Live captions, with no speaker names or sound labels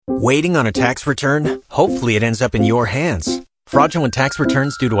Waiting on a tax return? Hopefully it ends up in your hands. Fraudulent tax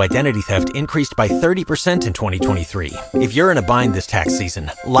returns due to identity theft increased by 30% in 2023. If you're in a bind this tax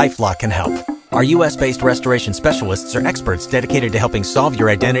season, LifeLock can help. Our U.S.-based restoration specialists are experts dedicated to helping solve your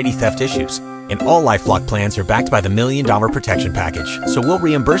identity theft issues. And all LifeLock plans are backed by the $1 Million Protection Package. So we'll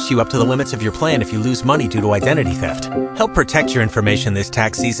reimburse you up to the limits of your plan if you lose money due to identity theft. Help protect your information this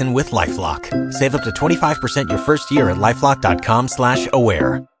tax season with LifeLock. Save up to 25% your first year at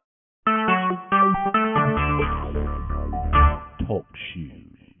LifeLock.com/aware. Talk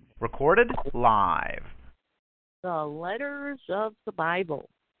shoes. Recorded live. The letters of the Bible.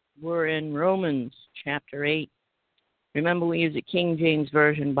 We're in Romans chapter 8. Remember, we use a King James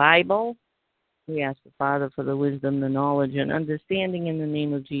Version Bible. We ask the Father for the wisdom, the knowledge, and understanding in the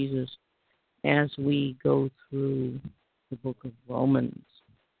name of Jesus as we go through the book of Romans.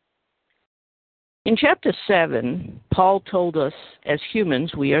 In chapter 7, Paul told us as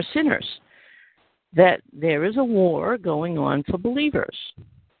humans we are sinners, that there is a war going on for believers.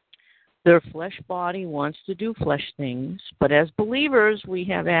 Their flesh body wants to do flesh things, but as believers, we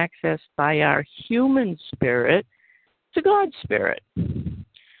have access by our human spirit to God's spirit.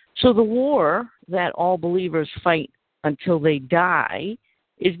 So the war that all believers fight until they die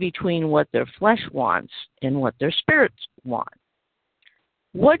is between what their flesh wants and what their spirits want.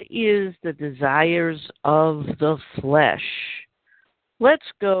 What is the desires of the flesh? Let's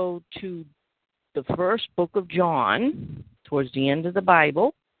go to the first book of John, towards the end of the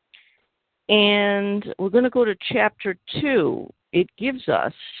Bible, and we're going to go to chapter 2. It gives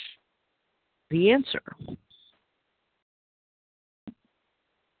us the answer.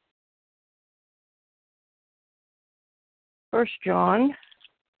 First John,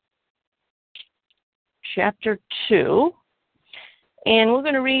 chapter 2, and we're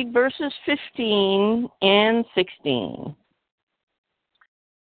going to read verses 15 and 16.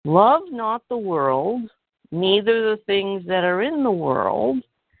 Love not the world, neither the things that are in the world.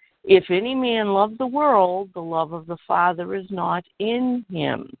 If any man love the world, the love of the Father is not in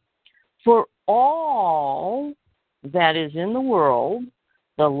him. For all that is in the world,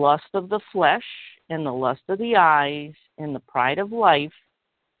 the lust of the flesh and the lust of the eyes and the pride of life,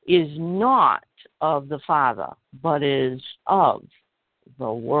 is not of the Father, but is of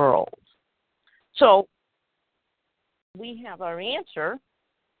the world. So, we have our answer.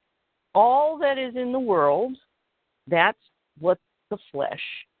 All that is in the world, that's what the flesh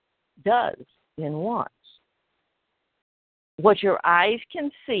does and wants. What your eyes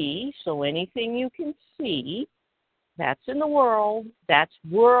can see, so anything you can see, that's in the world, that's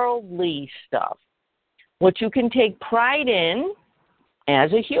worldly stuff. What you can take pride in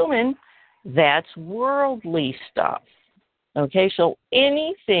as a human, that's worldly stuff. Okay, so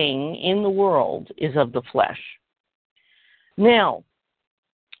anything in the world is of the flesh. Now,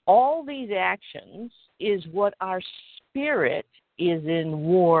 all these actions is what our spirit is in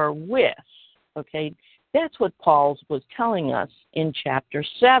war with. Okay, that's what Paul was telling us in chapter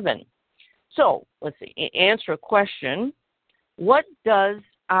 7. So, let's see, answer a question. What does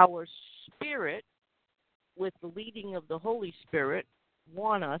our spirit, with the leading of the Holy Spirit,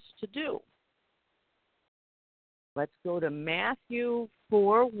 want us to do? Let's go to Matthew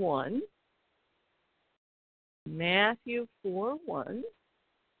 4:1. Matthew 4:1.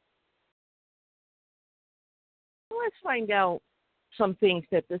 Let's find out some things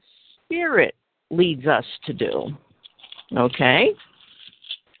that the Spirit leads us to do. Okay?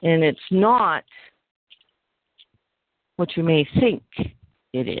 And it's not what you may think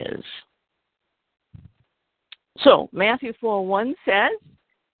it is. So, Matthew 4:1 says,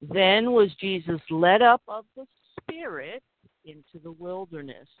 Then was Jesus led up of the Spirit into the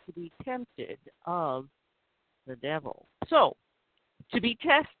wilderness to be tempted of the devil. So, to be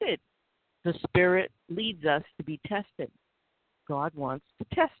tested. The Spirit leads us to be tested. God wants to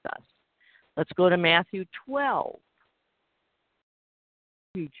test us. Let's go to Matthew 12.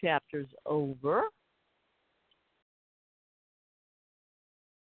 2 chapters over.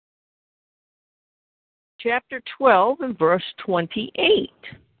 Chapter 12 and verse 28.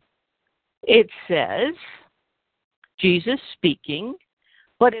 It says, Jesus speaking,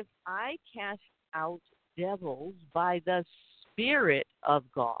 But if I cast out devils by the Spirit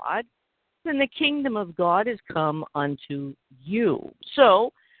of God, then the kingdom of God is come unto you.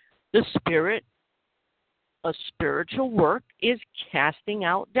 So, the Spirit, a spiritual work, is casting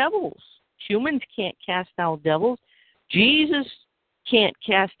out devils. Humans can't cast out devils. Jesus can't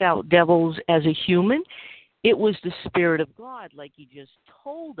cast out devils as a human. It was the Spirit of God, like he just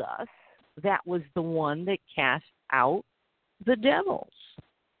told us, that was the one that cast out the devils.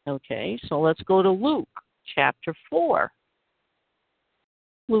 Okay, so let's go to Luke chapter 4.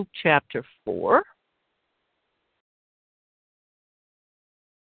 Luke chapter 4.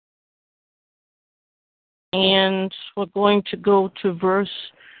 And we're going to go to verse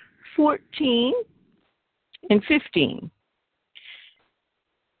 14 and 15.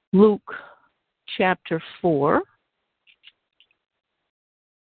 Luke chapter 4.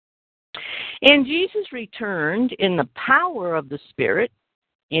 And Jesus returned in the power of the Spirit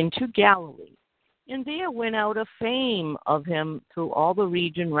into Galilee. And there went out a fame of him through all the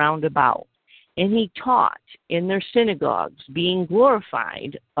region round about. And he taught in their synagogues, being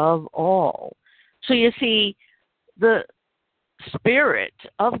glorified of all. So you see, the Spirit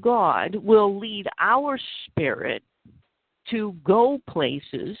of God will lead our spirit to go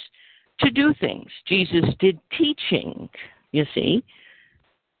places, to do things. Jesus did teaching, you see.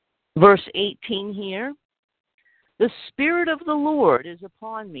 Verse 18 here. The Spirit of the Lord is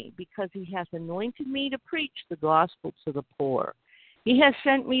upon me, because he hath anointed me to preach the gospel to the poor. He hath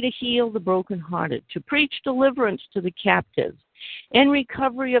sent me to heal the brokenhearted, to preach deliverance to the captives, and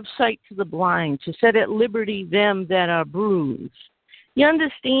recovery of sight to the blind, to set at liberty them that are bruised. You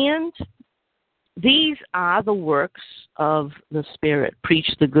understand? These are the works of the Spirit.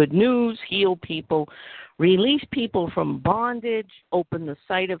 Preach the good news, heal people, release people from bondage, open the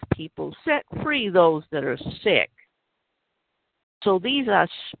sight of people, set free those that are sick. So these are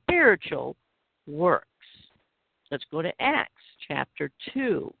spiritual works. Let's go to Acts chapter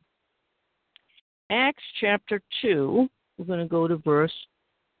 2. Acts chapter 2, we're going to go to verse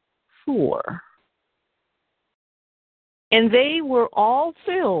 4. And they were all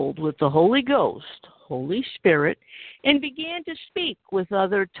filled with the Holy Ghost, Holy Spirit, and began to speak with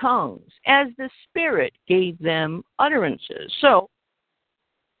other tongues, as the Spirit gave them utterances. So,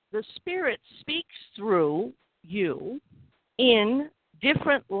 the Spirit speaks through you in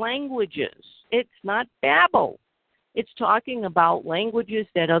different languages. It's not babble. It's talking about languages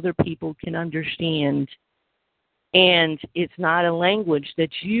that other people can understand. And it's not a language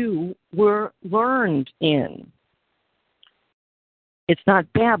that you were learned in. It's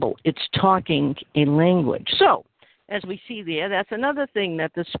not babble. It's talking a language. So, as we see there, that's another thing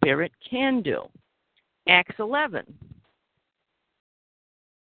that the Spirit can do. Acts 11.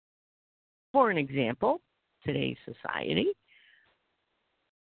 For an example, today's society.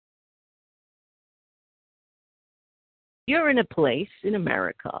 You're in a place in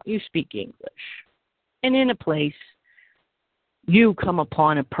America, you speak English. And in a place, you come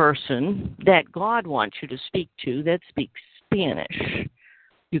upon a person that God wants you to speak to that speaks Spanish.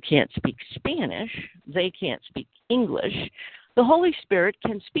 You can't speak Spanish. They can't speak English. The Holy Spirit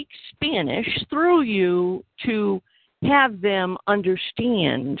can speak Spanish through you to have them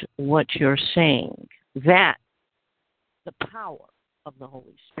understand what you're saying. That's the power of the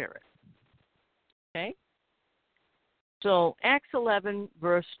Holy Spirit. Okay? So, Acts 11,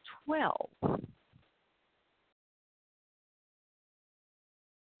 verse 12.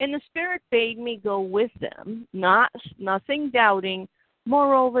 And the Spirit bade me go with them, nothing doubting.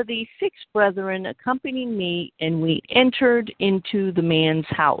 Moreover, these 6 brethren accompanied me, and we entered into the man's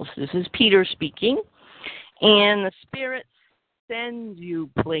house. This is Peter speaking. And the Spirit sends you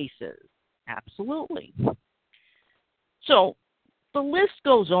places. Absolutely. So, the list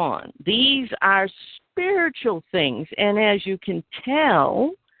goes on. These are spiritual things, and as you can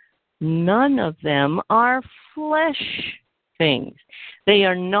tell, none of them are flesh things. They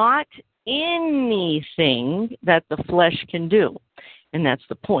are not anything that the flesh can do, and that's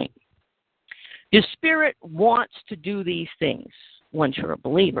the point. Your spirit wants to do these things once you're a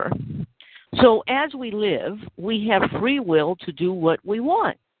believer. So as we live, we have free will to do what we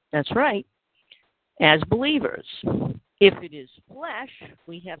want. That's right, as believers. If it is flesh,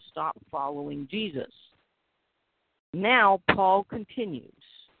 we have stopped following Jesus. Now, Paul continues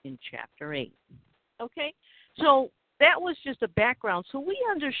in chapter 8. Okay? So that was just a background. So we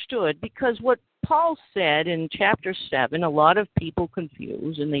understood, because what Paul said in chapter 7, a lot of people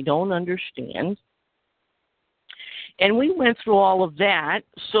confuse and they don't understand. And we went through all of that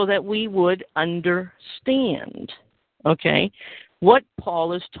so that we would understand, okay, what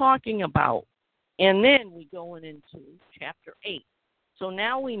Paul is talking about. And then we go into chapter 8. So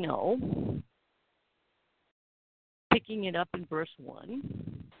now we know, picking it up in verse 1,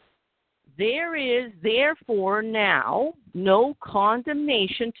 there is therefore now no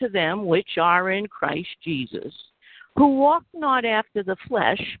condemnation to them which are in Christ Jesus, who walk not after the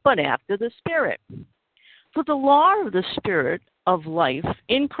flesh, but after the Spirit. For the law of the Spirit of life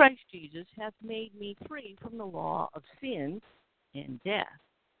in Christ Jesus hath made me free from the law of sin and death.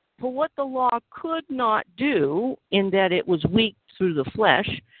 For what the law could not do, in that it was weak through the flesh,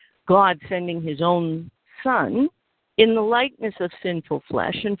 God sending his own Son in the likeness of sinful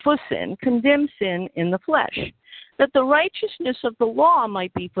flesh, and for sin, condemned sin in the flesh, that the righteousness of the law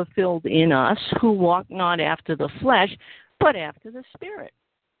might be fulfilled in us, who walk not after the flesh, but after the Spirit.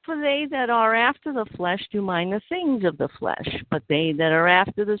 For they that are after the flesh do mind the things of the flesh, but they that are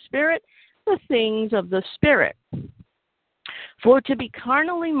after the Spirit, the things of the Spirit. For to be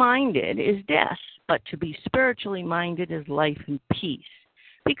carnally minded is death, but to be spiritually minded is life and peace.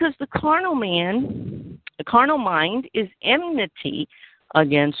 Because the carnal mind is enmity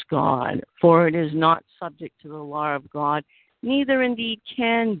against God, for it is not subject to the law of God, neither indeed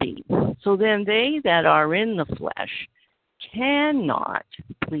can be. So then they that are in the flesh cannot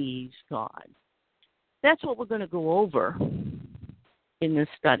please God. That's what we're going to go over in this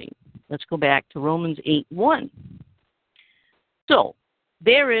study. Let's go back to Romans 8:1. So,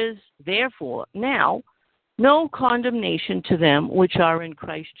 there is, therefore, now no condemnation to them which are in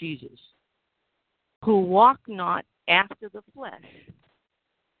Christ Jesus, who walk not after the flesh,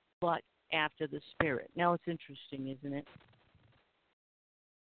 but after the Spirit. Now, it's interesting, isn't it?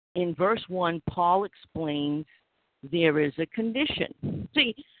 In verse 1, Paul explains there is a condition.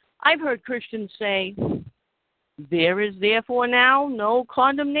 See, I've heard Christians say, there is therefore now no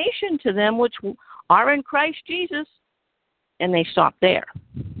condemnation to them which are in Christ Jesus, and they stop there.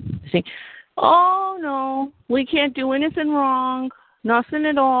 See, oh no, we can't do anything wrong, nothing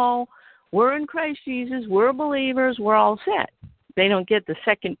at all. We're in Christ Jesus, we're believers, we're all set. They don't get the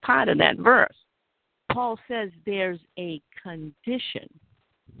second part of that verse. Paul says there's a condition.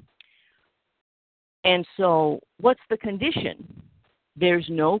 And so, what's the condition? There's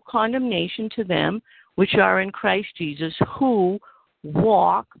no condemnation to them which are in Christ Jesus, who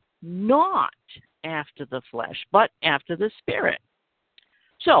walk not after the flesh, but after the Spirit.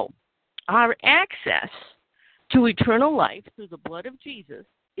 So, our access to eternal life through the blood of Jesus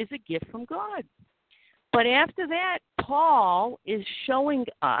is a gift from God. But after that, Paul is showing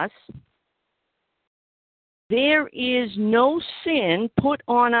us there is no sin put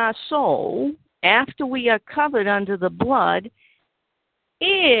on our soul after we are covered under the blood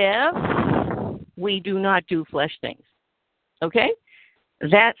if we do not do flesh things. Okay?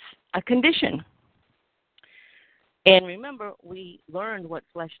 That's a condition. And remember, we learned what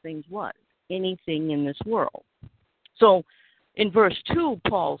flesh things was, anything in this world. So in verse 2,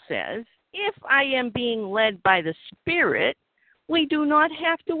 Paul says, if I am being led by the Spirit, we do not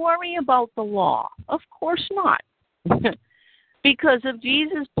have to worry about the law. Of course not. Because of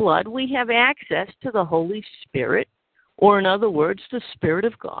Jesus' blood, we have access to the Holy Spirit, or in other words, the Spirit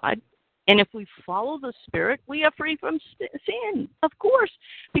of God. And if we follow the Spirit, we are free from sin, of course,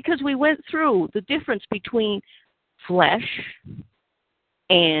 because we went through the difference between flesh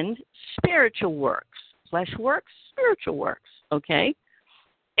and spiritual works. Flesh works, spiritual works, okay?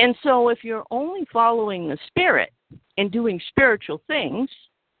 And so if you're only following the Spirit and doing spiritual things,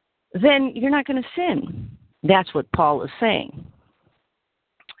 then you're not going to sin. That's what Paul is saying.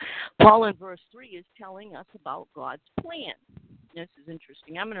 Paul in verse 3 is telling us about God's plan. This is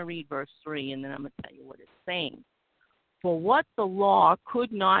interesting. I'm going to read verse 3, and then I'm going to tell you what it's saying. For what the law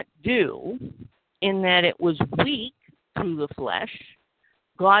could not do, in that it was weak through the flesh,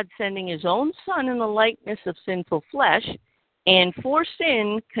 God sending his own Son in the likeness of sinful flesh, and for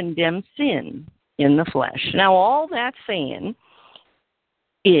sin condemned sin in the flesh. Now, all that's saying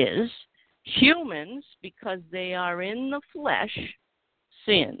is humans, because they are in the flesh,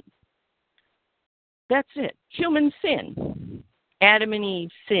 sin. That's it. Human sin. Adam and Eve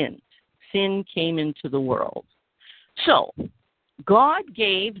sinned. Sin came into the world. So, God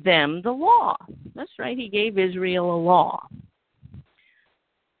gave them the law. That's right, he gave Israel a law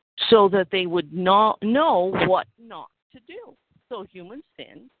so that they would not know what not to do. So humans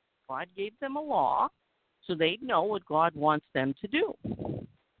sinned. God gave them a law so they'd know what God wants them to do.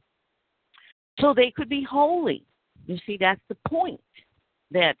 So they could be holy. You see, that's the point.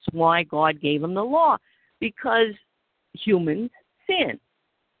 That's why God gave them the law, because humans sin.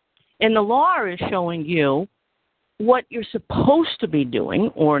 And the law is showing you what you're supposed to be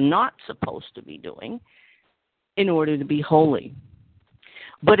doing or not supposed to be doing in order to be holy.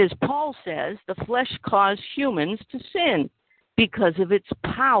 But as Paul says, the flesh caused humans to sin because of its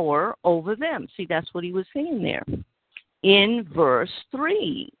power over them. See, that's what he was saying there. In verse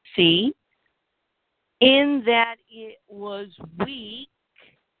 3, see, in that it was weak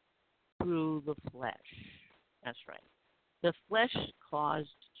through the flesh. That's right. The flesh caused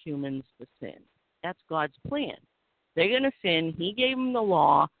humans to sin. That's God's plan. They're going to sin. He gave them the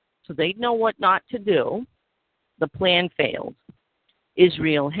law so they'd know what not to do. The plan failed.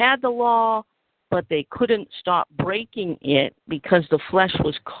 Israel had the law, but they couldn't stop breaking it because the flesh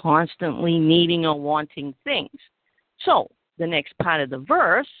was constantly needing or wanting things. So, the next part of the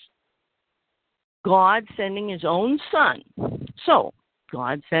verse, God sending his own son. So,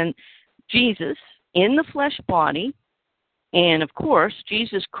 God sent Jesus in the flesh body, and of course,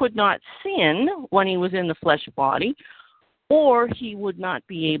 Jesus could not sin when he was in the flesh body, or he would not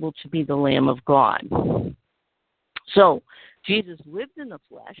be able to be the Lamb of God. So, Jesus lived in the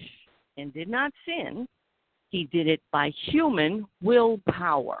flesh and did not sin. He did it by human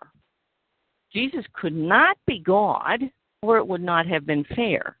willpower. Jesus could not be God, or it would not have been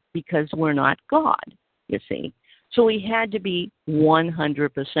fair, because we're not God, you see. So he had to be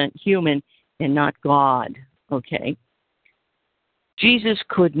 100% human and not God, okay? Jesus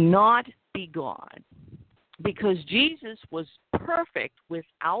could not be God because Jesus was perfect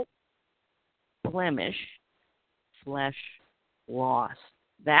without blemish, flesh lost.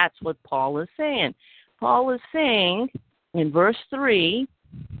 That's what Paul is saying. Paul is saying in verse 3,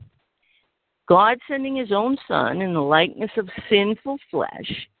 God sending his own son in the likeness of sinful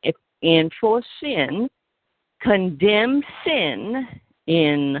flesh, and for sin, condemned sin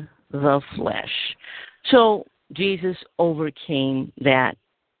in the flesh. So Jesus overcame that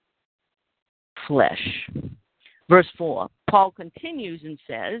flesh. Verse 4, Paul continues and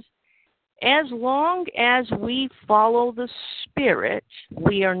says, as long as we follow the Spirit,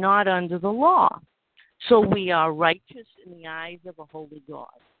 we are not under the law. So we are righteous in the eyes of a holy God,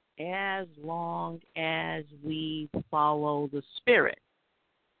 as long as we follow the Spirit.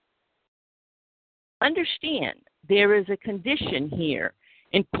 Understand, there is a condition here,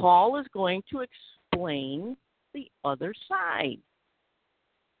 and Paul is going to explain the other side.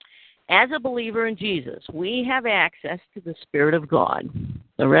 As a believer in Jesus, we have access to the Spirit of God.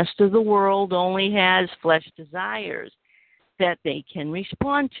 The rest of the world only has flesh desires that they can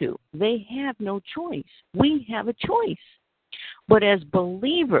respond to. They have no choice. We have a choice. But as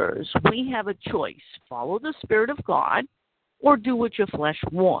believers, we have a choice. Follow the Spirit of God or do what your flesh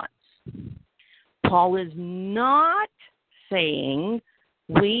wants. Paul is not saying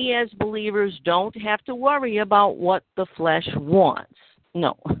we as believers don't have to worry about what the flesh wants.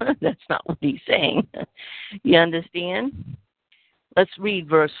 No, that's not what he's saying. You understand? Let's read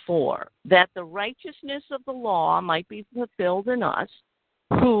verse 4. That the righteousness of the law might be fulfilled in us,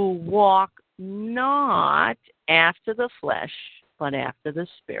 who walk not after the flesh, but after the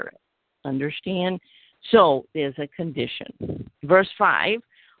Spirit. Understand? So there's a condition. Verse 5,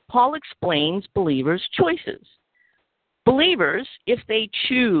 Paul explains believers' choices. Believers, if they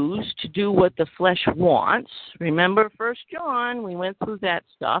choose to do what the flesh wants, remember 1 John, we went through that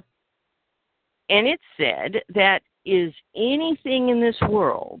stuff, and it said that is anything in this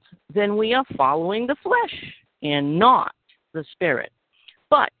world, then we are following the flesh and not the Spirit.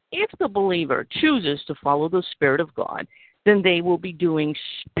 But if the believer chooses to follow the Spirit of God, then they will be doing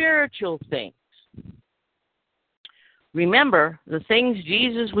spiritual things. Remember the things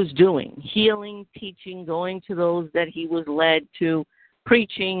Jesus was doing, healing, teaching, going to those that he was led to,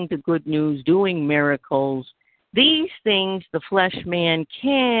 preaching the good news, doing miracles. These things the flesh man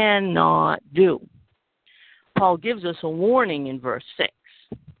cannot do. Paul gives us a warning in verse 6.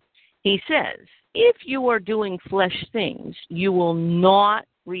 He says, if you are doing flesh things, you will not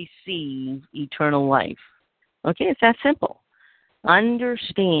receive eternal life. Okay, it's that simple.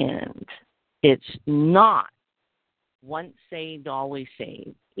 Understand, it's not once saved, always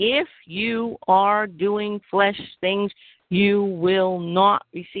saved. If you are doing flesh things, you will not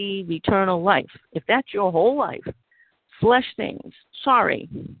receive eternal life. If that's your whole life, flesh things, sorry,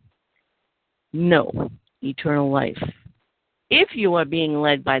 no eternal life. If you are being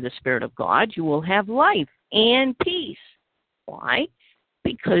led by the Spirit of God, you will have life and peace. Why?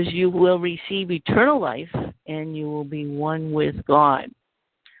 Because you will receive eternal life and you will be one with God.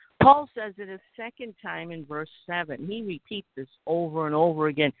 Paul says it a second time in verse 7. He repeats this over and over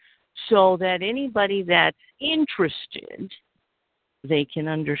again so that anybody that's interested, they can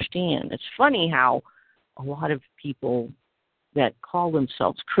understand. It's funny how a lot of people that call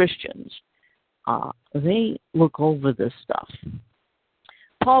themselves Christians, they look over this stuff.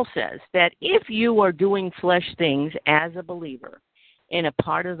 Paul says that if you are doing flesh things as a believer and a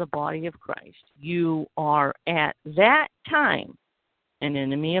part of the body of Christ, you are at that time an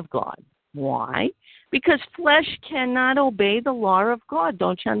enemy of God. Why? Because flesh cannot obey the law of God.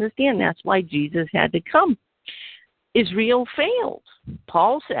 Don't you understand? That's why Jesus had to come. Israel failed.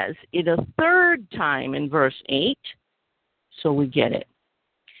 Paul says it a third time in verse 8, so we get it.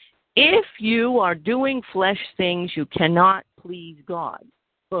 If you are doing flesh things, you cannot please God.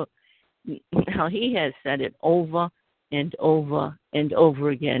 Now, he has said it over and over and over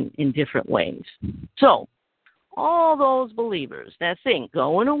again in different ways. So, all those believers that think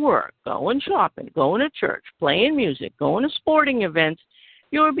going to work, going shopping, going to church, playing music, going to sporting events,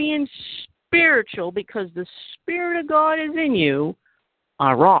 you're being spiritual because the Spirit of God is in you,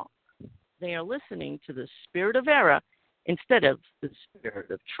 are wrong. They are listening to the spirit of error instead of the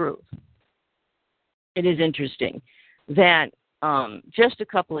spirit of truth. It is interesting that just a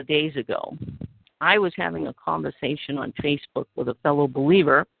couple of days ago, I was having a conversation on Facebook with a fellow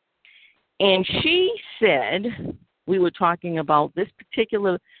believer, and she said, we were talking about these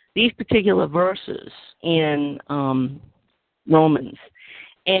particular verses in Romans,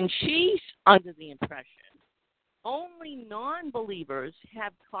 and she's under the impression only non-believers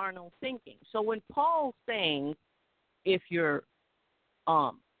have carnal thinking. So when Paul's saying if you're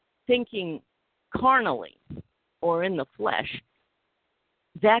thinking carnally or in the flesh,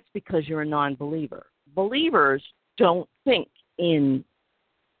 that's because you're a non-believer. Believers don't think in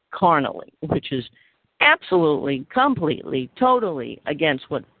carnally, which is absolutely, completely, totally against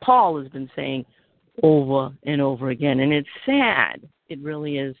what Paul has been saying over and over again. And it's sad, it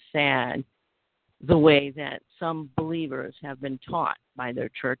really is sad, the way that some believers have been taught by their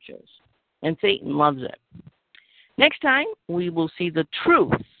churches. And Satan loves it. Next time, we will see the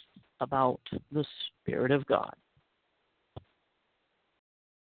truth about the Spirit of God.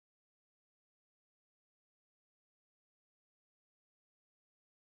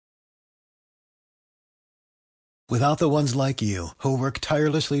 Without the ones like you, who work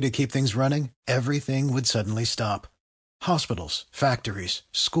tirelessly to keep things running, everything would suddenly stop. Hospitals, factories,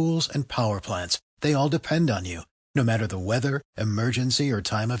 schools, and power plants, they all depend on you. No matter the weather, emergency, or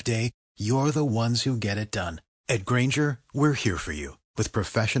time of day, you're the ones who get it done. At Grainger, we're here for you with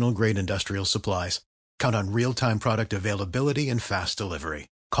professional-grade industrial supplies. Count on real-time product availability and fast delivery.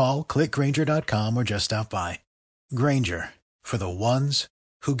 Call, click Grainger.com, or just stop by. Grainger, for the ones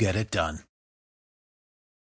who get it done.